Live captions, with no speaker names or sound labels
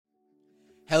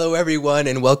Hello, everyone,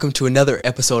 and welcome to another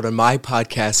episode on my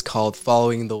podcast called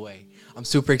Following the Way. I'm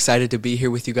super excited to be here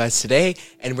with you guys today,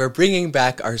 and we're bringing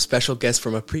back our special guest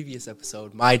from a previous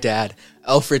episode, my dad,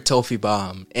 Alfred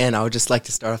Tofibaum. And I would just like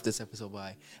to start off this episode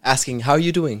by asking, how are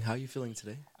you doing? How are you feeling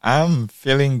today? I'm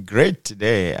feeling great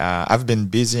today. I've been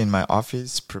busy in my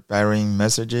office preparing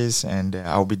messages, and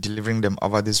I'll be delivering them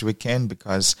over this weekend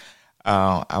because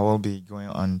I will be going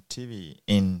on TV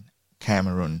in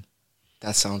Cameroon.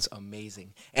 That sounds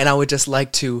amazing. And I would just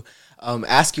like to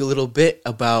ask you a little bit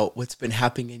about what's been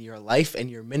happening in your life and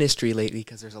your ministry lately,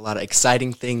 because there's a lot of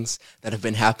exciting things that have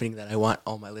been happening that I want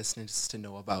all my listeners to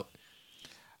know about.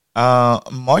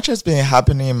 Much has been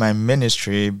happening in my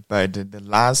ministry, but the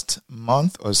last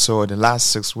month or so, the last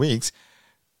 6 weeks,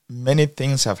 many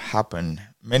things have happened.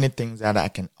 Many things that I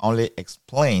can only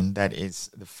explain that it's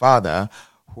the Father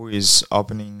who is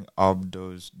opening up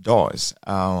those doors.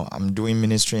 I'm doing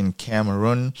ministry in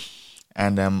Cameroon,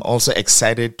 and I'm also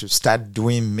excited to start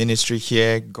doing ministry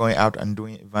here, going out and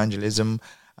doing evangelism.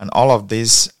 And all of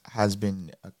this has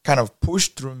been kind of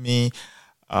pushed through me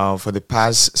for the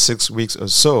past 6 weeks or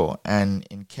so. And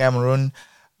in Cameroon,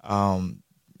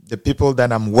 the people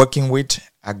that I'm working with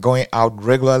are going out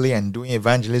regularly and doing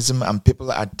evangelism, and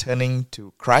people are turning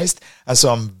to Christ. And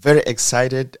so I'm very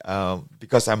excited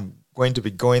because I'm going to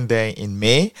be going there in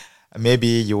May. Maybe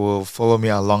you will follow me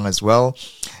along as well.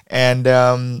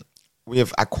 And we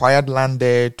have acquired land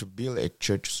there to build a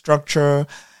church structure.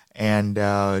 And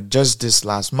just this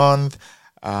last month,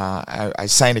 I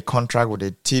signed a contract with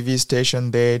a TV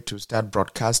station there to start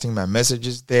broadcasting my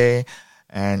messages there.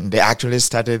 And they actually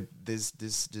started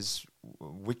this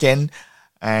weekend.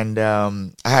 And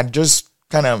I had just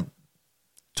kind of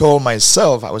told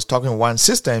myself, I was talking to one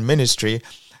sister in ministry,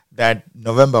 that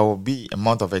November will be a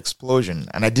month of explosion.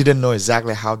 And I didn't know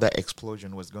exactly how that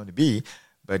explosion was going to be.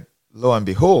 But lo and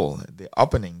behold, the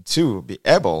opening to be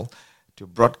able to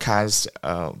broadcast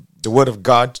the word of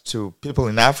God to people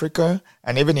in Africa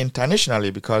and even internationally,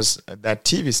 because that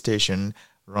TV station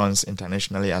runs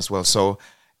internationally as well. So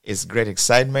it's great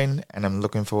excitement, and I'm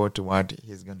looking forward to what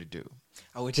he's going to do.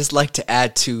 I would just like to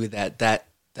add to that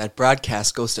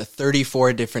broadcast goes to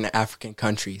 34 different African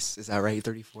countries. Is that right?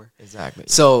 34? Exactly.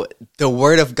 So the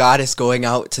word of God is going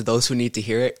out to those who need to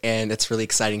hear it, and it's really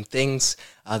exciting things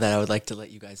that I would like to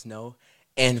let you guys know.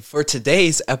 And for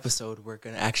today's episode, we're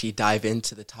going to actually dive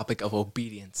into the topic of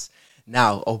obedience.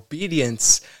 Now,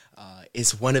 obedience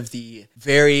is one of the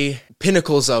very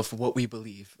pinnacles of what we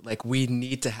believe. Like, we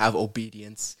need to have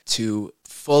obedience to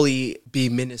fully be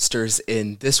ministers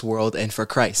in this world and for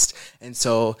Christ. And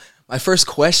so my first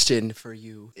question for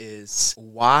you is,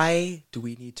 why do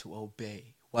we need to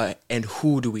obey? Why, and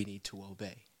who do we need to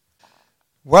obey?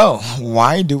 Well,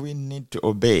 why do we need to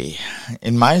obey?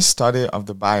 In my study of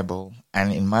the Bible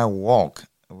and in my walk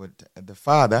with the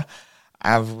Father,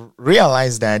 I've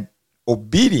realized that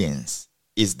obedience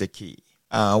is the key.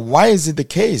 Why is it the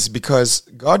case? Because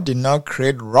God did not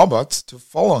create robots to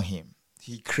follow him.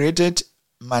 He created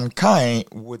mankind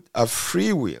with a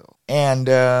free will. And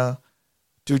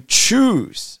to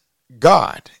choose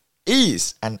God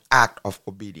is an act of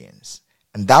obedience.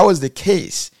 And that was the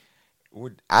case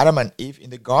with Adam and Eve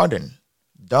in the garden.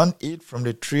 Don't eat from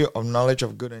the tree of knowledge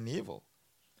of good and evil.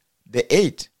 They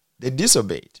ate, they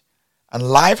disobeyed. And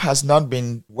life has not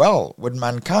been well with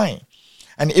mankind.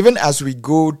 And even as we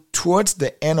go towards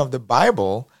the end of the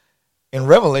Bible, in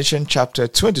Revelation chapter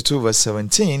 22, verse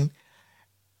 17,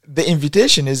 the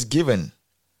invitation is given.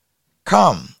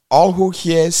 Come, all who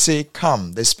hear say,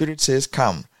 come. The Spirit says,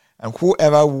 come. And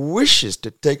whoever wishes to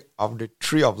take of the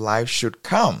tree of life should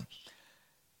come.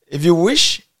 If you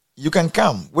wish, you can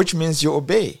come, which means you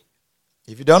obey.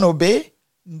 If you don't obey,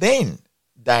 then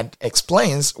that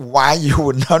explains why you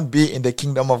would not be in the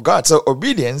kingdom of God. So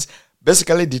obedience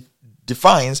basically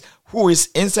defines who is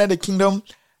inside the kingdom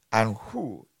and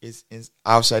who is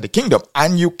outside the kingdom.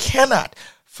 And you cannot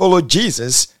follow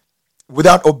Jesus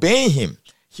without obeying him.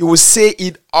 He will say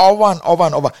it over and over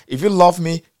and over. If you love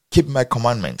me, keep my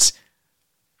commandments.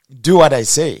 Do what I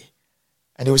say.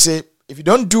 And he will say, if you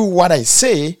don't do what I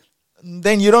say,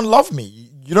 then you don't love me.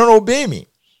 You don't obey me.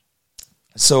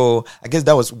 So I guess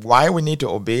that was why we need to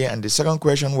obey. And the second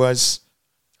question was,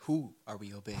 who are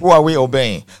we obeying? Who are we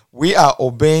obeying? We are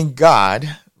obeying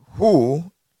God,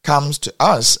 who comes to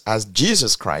us as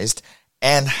Jesus Christ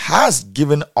and has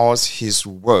given us his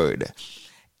word.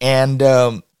 And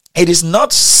it is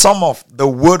not some of the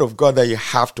word of God that you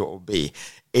have to obey.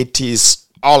 It is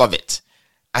all of it.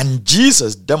 And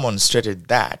Jesus demonstrated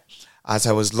that. As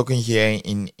I was looking here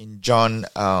in John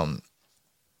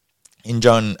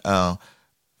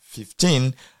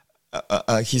 15,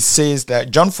 he says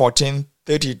that John 14,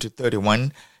 30 to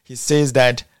 31, he says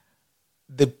that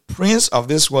the prince of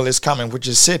this world is coming, which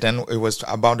is Satan. It was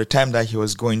about the time that he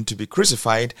was going to be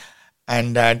crucified,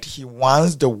 and that he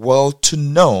wants the world to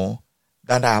know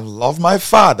that I have loved my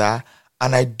Father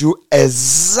and I do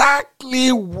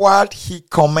exactly what he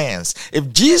commands.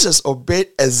 If Jesus obeyed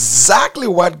exactly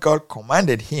what God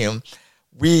commanded him,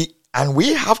 we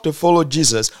have to follow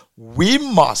Jesus, we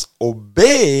must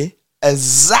obey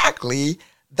exactly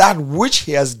that which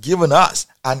he has given us.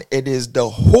 And it is the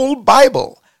whole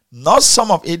Bible, not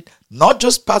some of it, not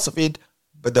just parts of it,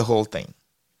 but the whole thing.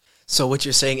 So what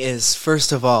you're saying is,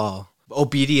 first of all,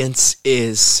 obedience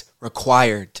is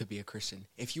required to be a Christian.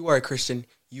 If you are a Christian,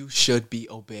 you should be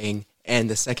obeying. And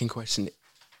the second question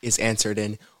is answered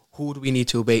in, who do we need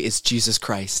to obey? Is Jesus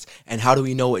Christ. And how do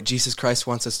we know what Jesus Christ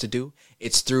wants us to do?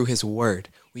 It's through his word.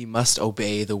 We must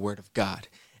obey the word of God.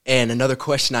 And another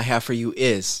question I have for you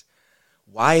is,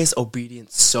 why is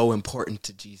obedience so important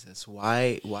to Jesus?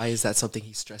 Why is that something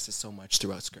he stresses so much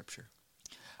throughout Scripture?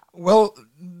 Well,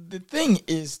 the thing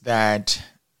is that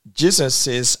Jesus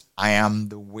says, I am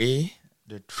the way,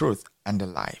 the truth, and the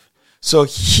life. So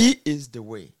he is the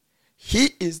way. He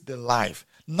is the life.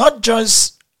 Not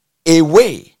just a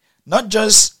way, not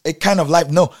just a kind of life.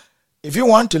 No, if you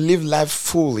want to live life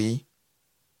fully,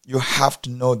 you have to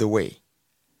know the way.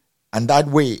 And that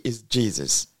way is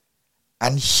Jesus.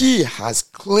 And he has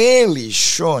clearly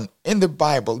shown in the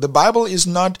Bible. The Bible is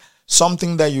not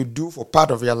something that you do for part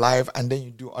of your life and then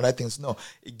you do other things. No,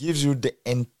 it gives you the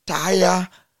entire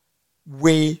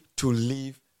way to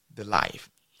live the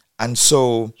life. And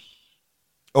so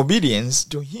obedience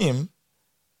to him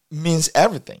means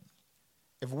everything.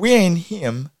 If we're in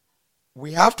him,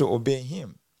 we have to obey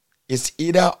him. It's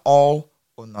either all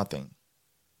or nothing.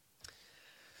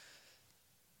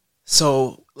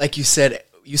 So, like you said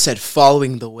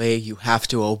following the way, you have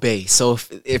to obey. So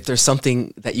if there's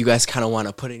something that you guys kind of want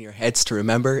to put in your heads to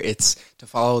remember, it's to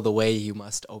follow the way you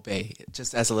must obey.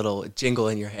 Just as a little jingle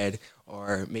in your head,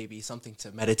 or maybe something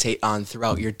to meditate on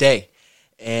throughout your day.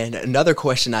 And another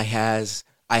question I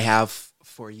have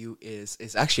for you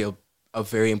is actually a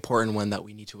very important one that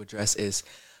we need to address is,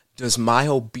 does my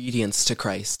obedience to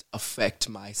Christ affect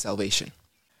my salvation?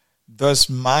 Does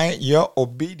your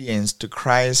obedience to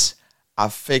Christ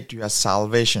affect your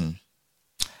salvation?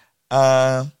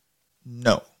 No.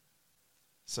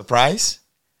 Surprise?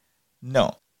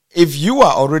 No. If you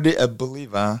are already a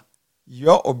believer,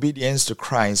 your obedience to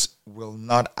Christ will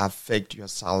not affect your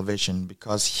salvation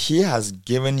because he has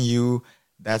given you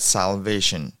that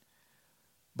salvation.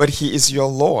 But he is your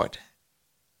Lord.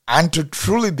 And to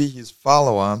truly be his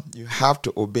follower, you have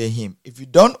to obey him. If you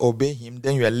don't obey him,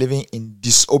 then you are living in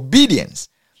disobedience.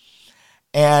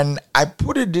 And I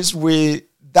put it this way,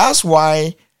 that's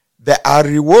why there are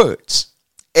rewards.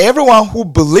 Everyone who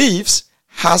believes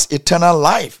has eternal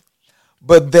life.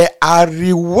 But there are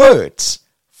rewards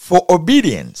for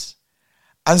obedience.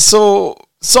 And so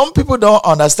some people don't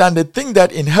understand. They think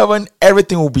that in heaven,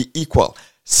 everything will be equal.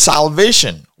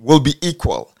 Salvation will be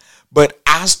equal. But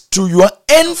as to your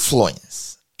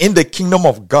influence in the kingdom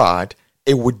of God,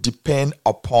 it would depend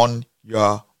upon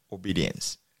your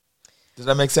obedience. Does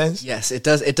that make sense? Yes, it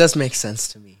does. It does make sense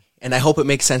to me. And I hope it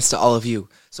makes sense to all of you.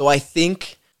 So I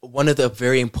think one of the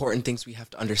very important things we have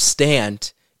to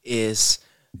understand is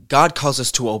God calls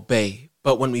us to obey.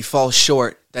 But when we fall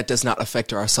short, that does not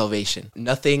affect our salvation.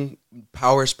 Nothing,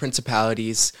 powers,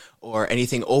 principalities, or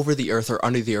anything over the earth or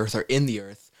under the earth or in the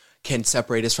earth can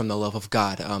separate us from the love of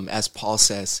God. As Paul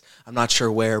says, I'm not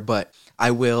sure where, but I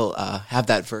will have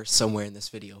that verse somewhere in this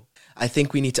video. I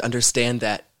think we need to understand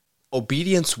that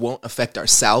obedience won't affect our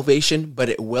salvation, but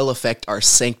it will affect our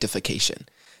sanctification.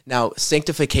 Now,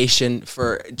 sanctification,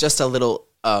 for just a little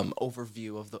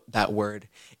overview of that word,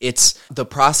 it's the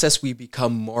process we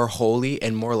become more holy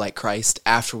and more like Christ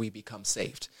after we become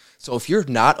saved. So if you're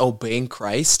not obeying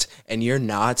Christ and you're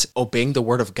not obeying the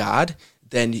word of God,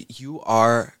 then you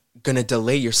are going to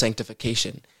delay your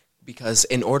sanctification, because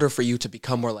in order for you to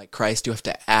become more like Christ, you have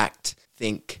to act,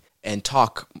 think, and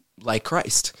talk like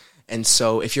Christ. And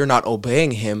so if you're not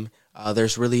obeying him,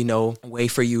 there's really no way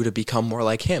for you to become more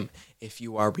like him if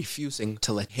you are refusing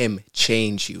to let him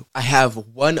change you. I have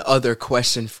one other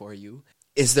question for you.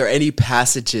 Is there any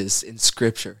passages in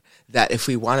Scripture that if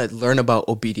we want to learn about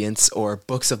obedience, or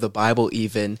books of the Bible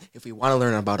even, if we want to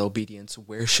learn about obedience,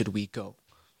 where should we go?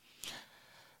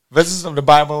 Verses of the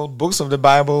Bible, books of the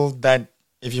Bible that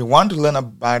if you want to learn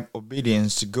about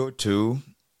obedience, to go to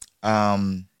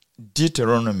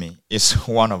Deuteronomy is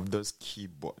one of those key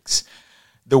books.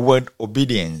 The word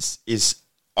obedience is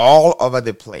all over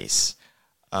the place.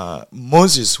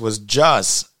 Moses was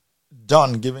just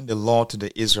done giving the law to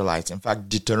the Israelites. In fact,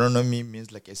 Deuteronomy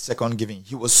means like a second giving.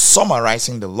 He was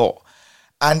summarizing the law.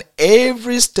 And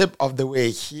every step of the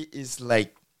way, he is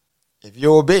like, if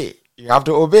you obey, you have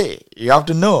to obey. You have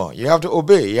to know. You have to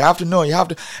obey. You have to know. You have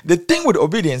to. The thing with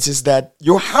obedience is that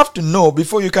you have to know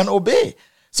before you can obey.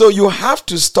 So you have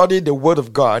to study the word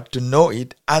of God to know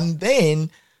it and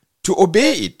then to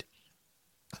obey it.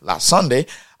 Last Sunday,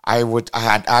 I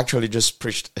had actually just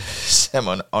preached a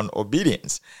sermon on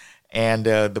obedience. And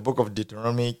the book of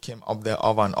Deuteronomy came up there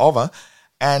over and over.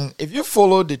 And if you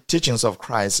follow the teachings of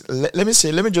Christ, let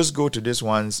me just go to these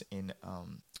ones in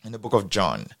the book of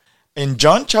John. In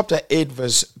John chapter 8,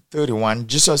 verse 31,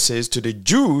 Jesus says to the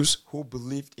Jews who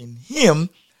believed in him,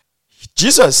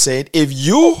 Jesus said, if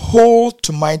you hold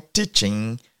to my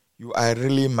teaching, you are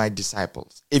really my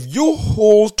disciples. If you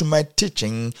hold to my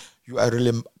teaching, you are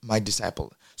really my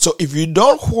disciple. So if you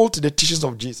don't hold to the teachings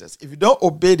of Jesus, if you don't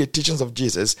obey the teachings of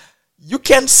Jesus, you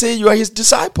can't say you are his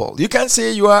disciple. You can't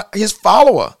say you are his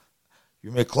follower.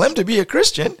 You may claim to be a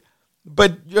Christian,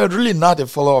 but you're really not a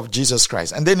follower of Jesus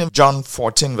Christ. And then in John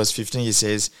 14, verse 15, he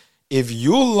says, if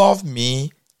you love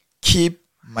me, keep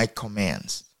my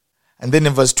commands. And then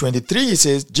in verse 23, he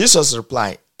says, Jesus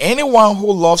replied, anyone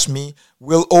who loves me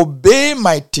will obey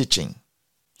my teaching.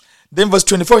 Then verse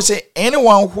 24, he says,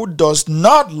 anyone who does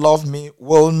not love me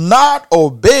will not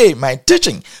obey my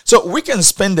teaching. So we can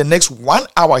spend the next 1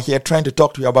 hour here trying to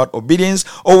talk to you about obedience,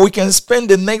 or we can spend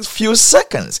the next few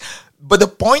seconds. But the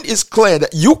point is clear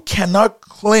that you cannot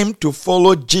claim to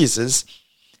follow Jesus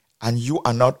and you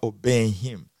are not obeying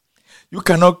him. You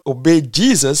cannot obey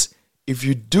Jesus if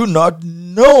you do not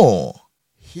know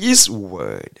his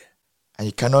word. And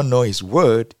you cannot know his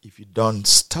word if you don't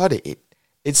study it.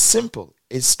 It's simple.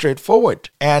 It's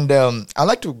straightforward. And I'd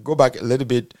like to go back a little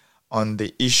bit on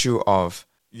the issue of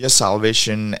your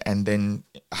salvation and then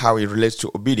how it relates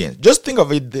to obedience. Just think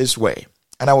of it this way.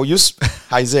 And I will use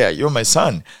Isaiah. You're my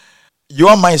son. You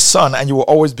are my son and you will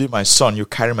always be my son. You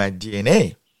carry my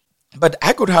DNA. But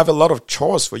I could have a lot of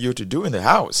chores for you to do in the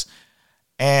house.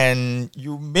 And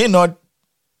you may not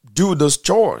do those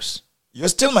chores. You're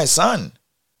still my son.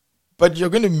 But you're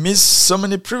going to miss so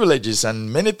many privileges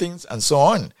and many things and so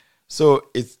on. So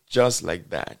it's just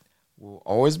like that. We'll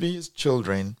always be his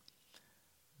children.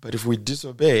 But if we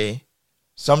disobey,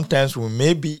 sometimes we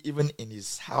may be even in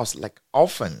his house like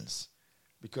orphans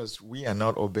because we are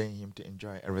not obeying him to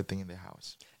enjoy everything in the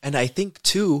house. And I think,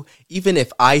 too, even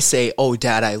if I say, oh,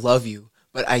 Dad, I love you,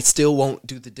 but I still won't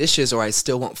do the dishes or I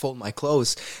still won't fold my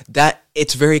clothes, that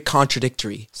it's very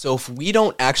contradictory. So if we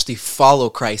don't actually follow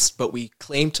Christ, but we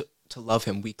claim to love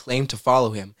him, we claim to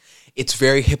follow him, it's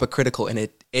very hypocritical and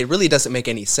it really doesn't make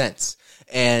any sense.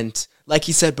 And like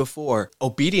he said before,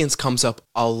 obedience comes up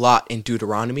a lot in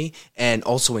Deuteronomy and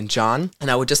also in John. And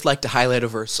I would just like to highlight a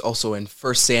verse also in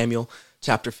 1 Samuel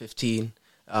chapter 15,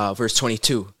 verse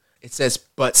 22. It says,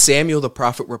 but Samuel the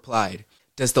prophet replied,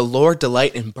 does the Lord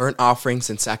delight in burnt offerings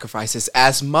and sacrifices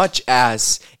as much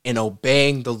as in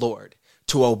obeying the Lord?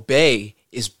 To obey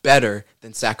is better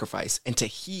than sacrifice, and to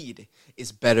heed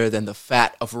is better than the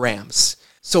fat of rams.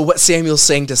 So what Samuel's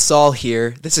saying to Saul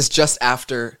here, this is just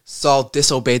after Saul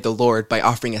disobeyed the Lord by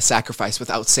offering a sacrifice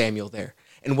without Samuel there.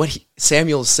 And what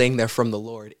Samuel is saying there from the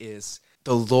Lord is,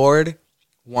 the Lord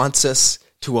wants us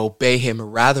to obey him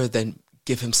rather than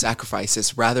give him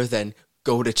sacrifices, rather than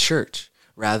go to church,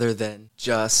 rather than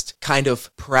just kind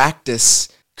of practice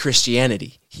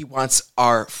Christianity. He wants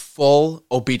our full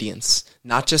obedience,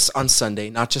 not just on Sunday,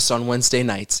 not just on Wednesday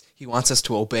nights. He wants us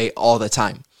to obey all the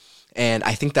time. And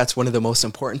I think that's one of the most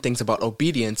important things about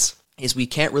obedience is we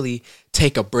can't really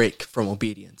take a break from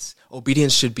obedience.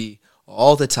 Obedience should be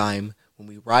all the time when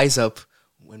we rise up,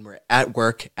 when we're at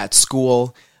work, at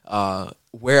school,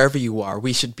 wherever you are.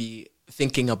 We should be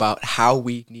thinking about how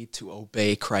we need to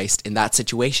obey Christ in that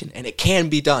situation. And it can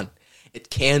be done. It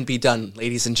can be done,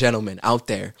 ladies and gentlemen out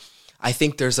there. I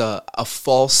think there's a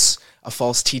false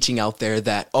teaching out there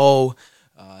that,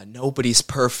 nobody's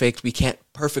perfect. We can't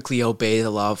perfectly obey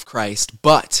the law of Christ.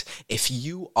 But if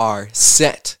you are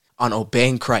set on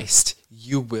obeying Christ,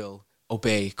 you will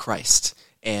obey Christ.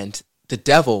 And the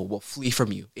devil will flee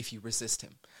from you if you resist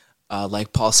him,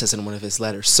 like Paul says in one of his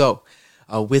letters. So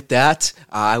with that,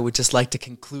 I would just like to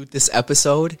conclude this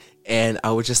episode. And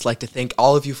I would just like to thank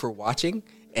all of you for watching.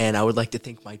 And I would like to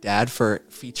thank my dad for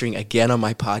featuring again on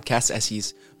my podcast, as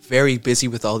he's very busy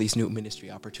with all these new ministry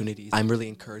opportunities. I'm really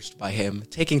encouraged by him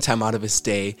taking time out of his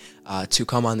day to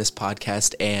come on this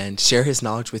podcast and share his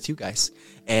knowledge with you guys.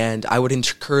 And I would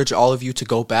encourage all of you to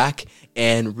go back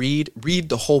and read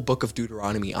the whole book of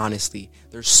Deuteronomy. Honestly,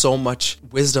 there's so much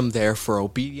wisdom there for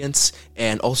obedience.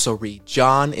 And also read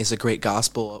John is a great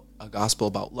gospel, a gospel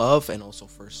about love, and also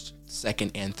 1st,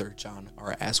 2nd, and 3rd John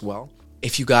are as well.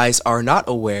 If you guys are not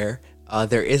aware,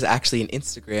 there is actually an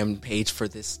Instagram page for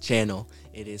this channel.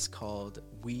 It is called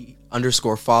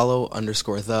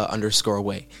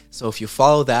we_follow_the_way. So if you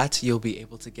follow that, you'll be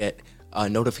able to get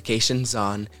notifications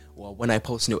on when I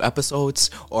post new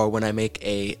episodes, or when I make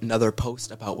another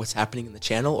post about what's happening in the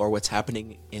channel or what's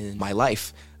happening in my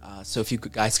life. So if you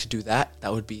guys could do that,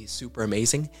 that would be super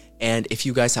amazing. And if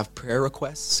you guys have prayer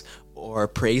requests or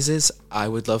praises, I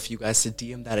would love for you guys to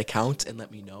DM that account and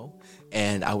let me know.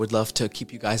 And I would love to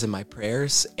keep you guys in my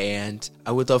prayers. And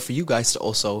I would love for you guys to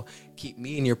also keep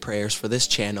me in your prayers for this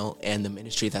channel and the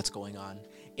ministry that's going on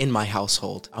in my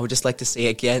household. I would just like to say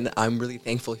again, I'm really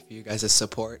thankful for you guys'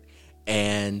 support.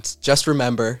 And just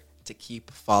remember to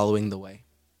keep following the way.